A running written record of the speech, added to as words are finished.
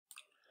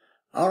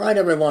All right,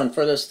 everyone,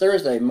 for this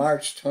Thursday,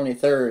 March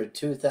 23rd,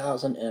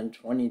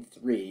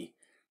 2023,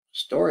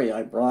 story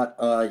I brought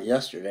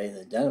yesterday,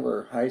 the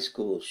Denver high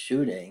school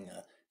shooting.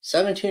 A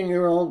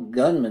 17-year-old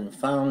gunman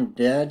found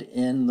dead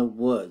in the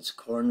woods,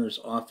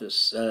 coroner's office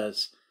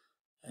says.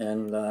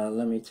 And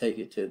let me take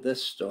you to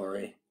this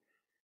story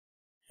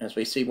as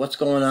we see what's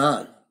going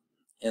on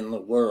in the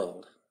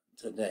world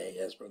today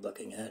as we're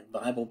looking at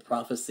Bible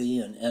prophecy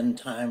and end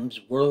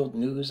times, world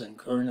news, and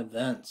current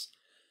events.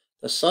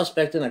 The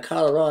suspect in a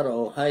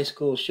Colorado high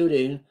school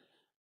shooting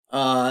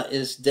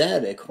is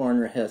dead, a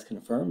coroner has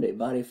confirmed. A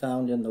body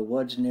found in the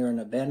woods near an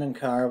abandoned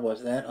car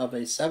was that of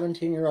a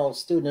 17-year-old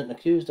student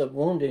accused of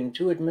wounding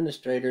two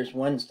administrators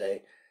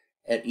Wednesday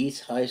at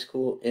East High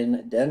School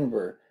in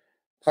Denver.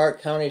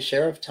 Park County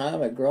Sheriff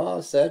Tom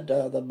McGraw said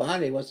the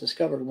body was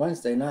discovered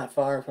Wednesday not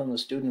far from the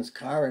student's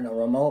car in a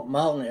remote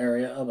mountain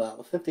area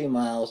about 50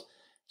 miles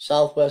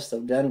southwest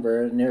of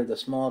Denver near the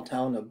small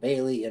town of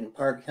Bailey in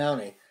Park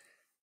County.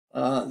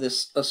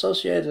 This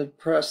Associated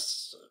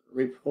Press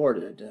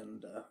reported,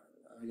 and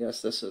I guess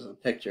this is a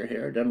picture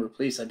here. Denver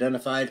police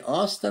identified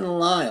Austin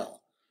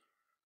Lyle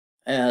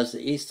as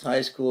the East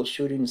High School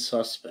shooting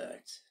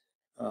suspect.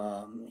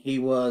 He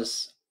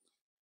was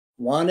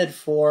wanted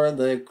for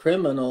the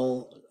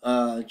criminal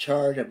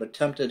charge of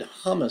attempted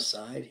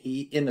homicide.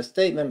 He, in a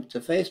statement to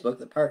Facebook,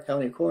 the Park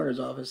County Coroner's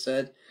Office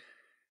said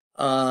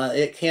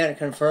it can't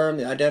confirm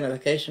the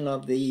identification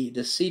of the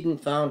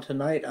decedent found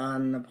tonight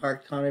on the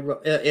Park County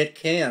Road. It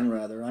can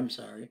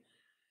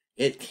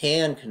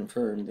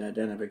confirm the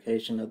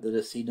identification of the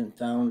decedent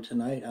found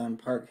tonight on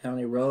Park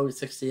County Road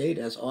 68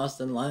 as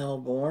Austin Lyle,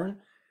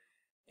 born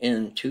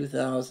in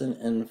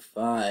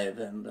 2005.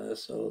 And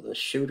so the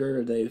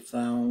shooter they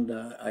found,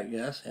 I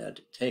guess,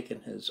 had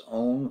taken his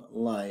own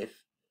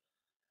life.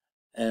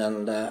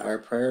 And our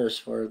prayers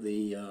for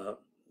the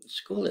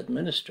school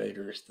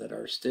administrators that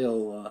are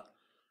still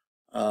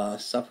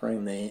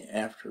suffering the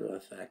after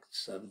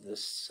effects of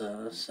this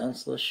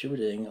senseless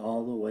shooting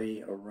all the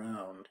way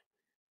around.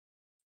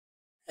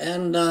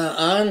 And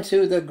on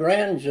to the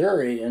grand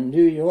jury in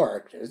New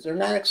York. They're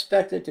not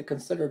expected to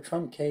consider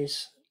Trump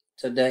case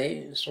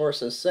today,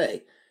 sources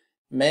say.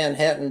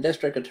 Manhattan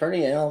District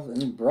Attorney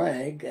Alvin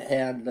Bragg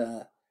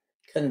had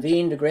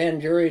convened a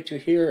grand jury to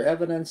hear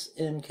evidence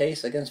in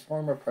case against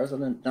former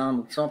President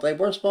Donald Trump. They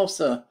were supposed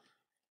to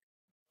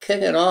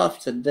kick it off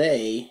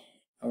today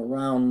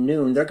around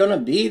noon. They're going to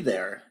be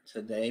there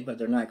today, but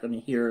they're not going to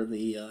hear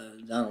the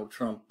Donald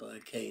Trump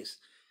case.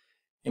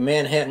 A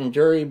Manhattan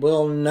jury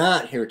will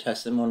not hear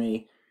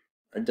testimony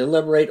or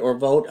deliberate or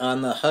vote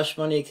on the hush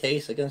money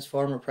case against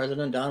former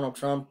President Donald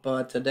Trump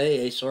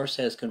today, a source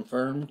has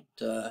confirmed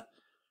to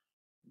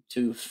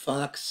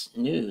Fox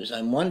News.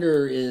 I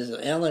wonder, is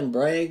Alvin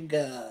Bragg,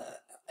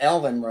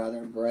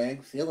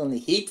 feeling the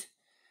heat,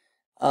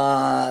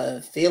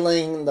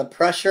 feeling the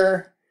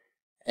pressure,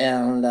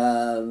 and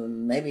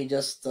maybe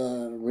just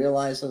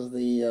realizes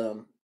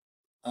the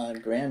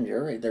grand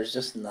jury, there's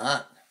just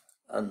not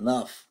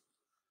enough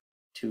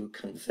to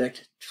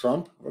convict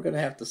Trump. We're going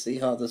to have to see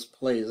how this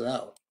plays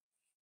out.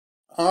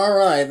 All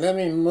right, let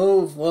me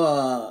move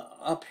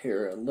up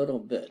here a little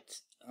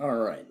bit. All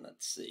right,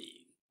 let's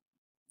see.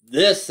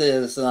 This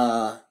is,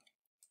 of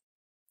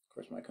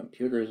course, my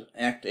computer's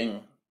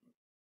acting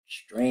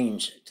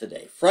strange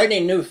today.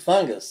 Frightening new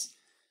fungus,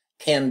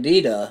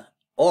 Candida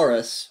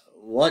auris.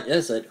 What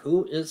is it?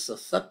 Who is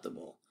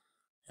susceptible?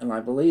 And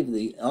I believe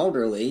the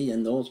elderly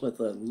and those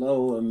with a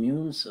low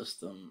immune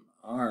system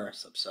are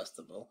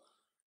susceptible.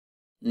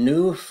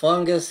 New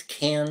fungus,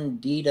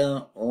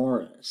 Candida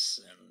auris.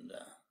 And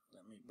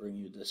let me bring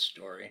you this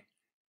story.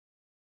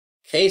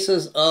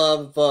 Cases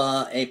of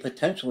a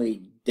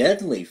potentially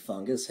deadly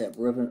fungus have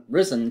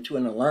risen to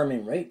an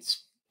alarming rate,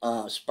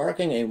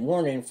 sparking a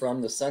warning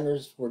from the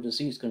Centers for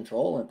Disease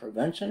Control and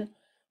Prevention,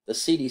 the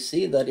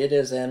CDC, that it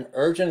is an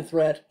urgent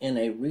threat. In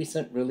a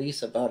recent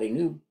release about a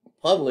new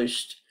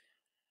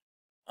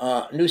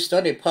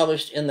study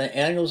published in the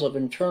Annals of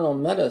Internal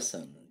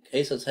Medicine,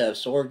 cases have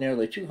soared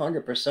nearly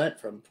 200%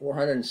 from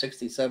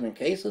 467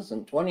 cases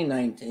in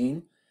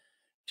 2019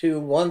 to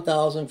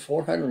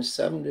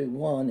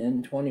 1,471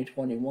 in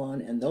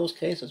 2021, and those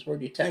cases were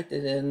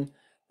detected in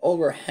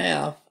over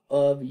half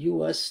of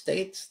U.S.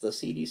 states, the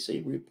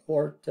CDC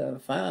report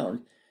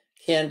found.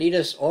 Candida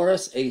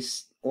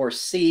auris, or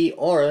C.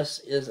 auris,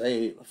 is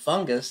a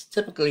fungus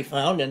typically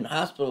found in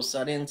hospital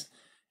settings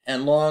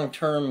and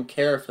long-term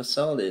care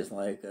facilities,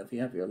 like if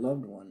you have your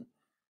loved one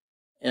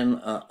in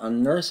a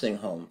nursing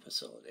home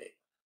facility.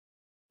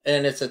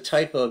 And it's a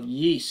type of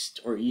yeast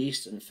or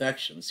yeast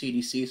infection.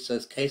 CDC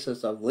says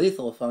cases of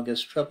lethal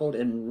fungus tripled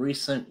in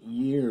recent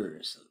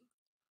years.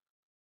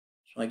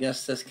 So I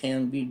guess this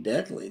can be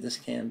deadly. This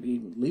can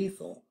be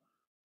lethal.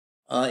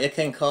 It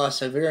can cause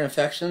severe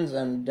infections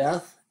and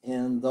death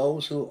in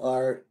those who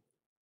are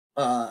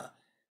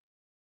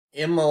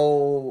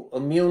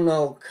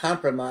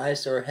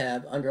immunocompromised or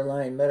have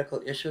underlying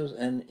medical issues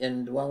and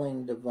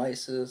indwelling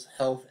devices,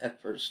 health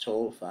experts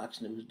told Fox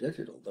News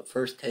Digital. The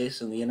first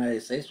case in the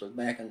United States was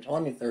back in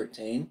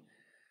 2013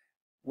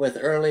 with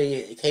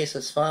early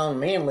cases found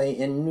mainly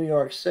in New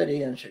York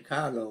City and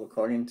Chicago,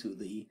 according to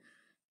the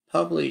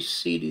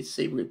published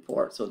CDC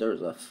report. So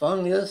there's a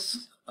fungi,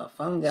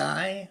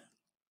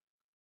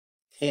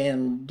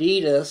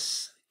 Candida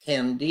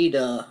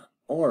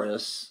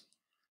auris,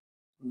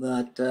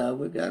 that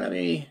we've got to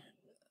be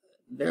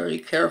very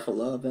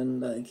careful of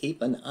and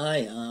keep an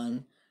eye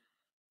on,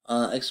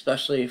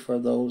 especially for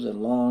those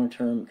in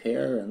long-term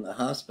care in the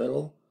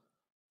hospital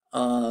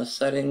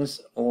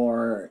settings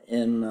or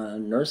in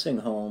nursing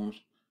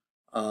homes.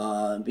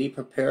 Be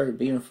prepared,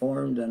 be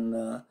informed,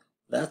 and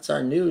that's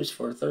our news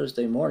for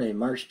Thursday morning,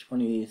 March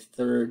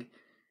 23rd,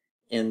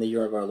 in the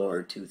year of our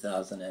Lord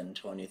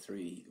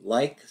 2023.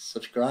 Like,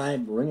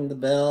 subscribe, ring the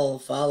bell,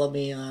 follow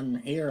me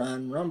on here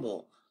on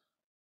Rumble.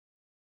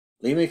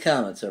 Leave me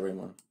comments,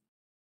 everyone.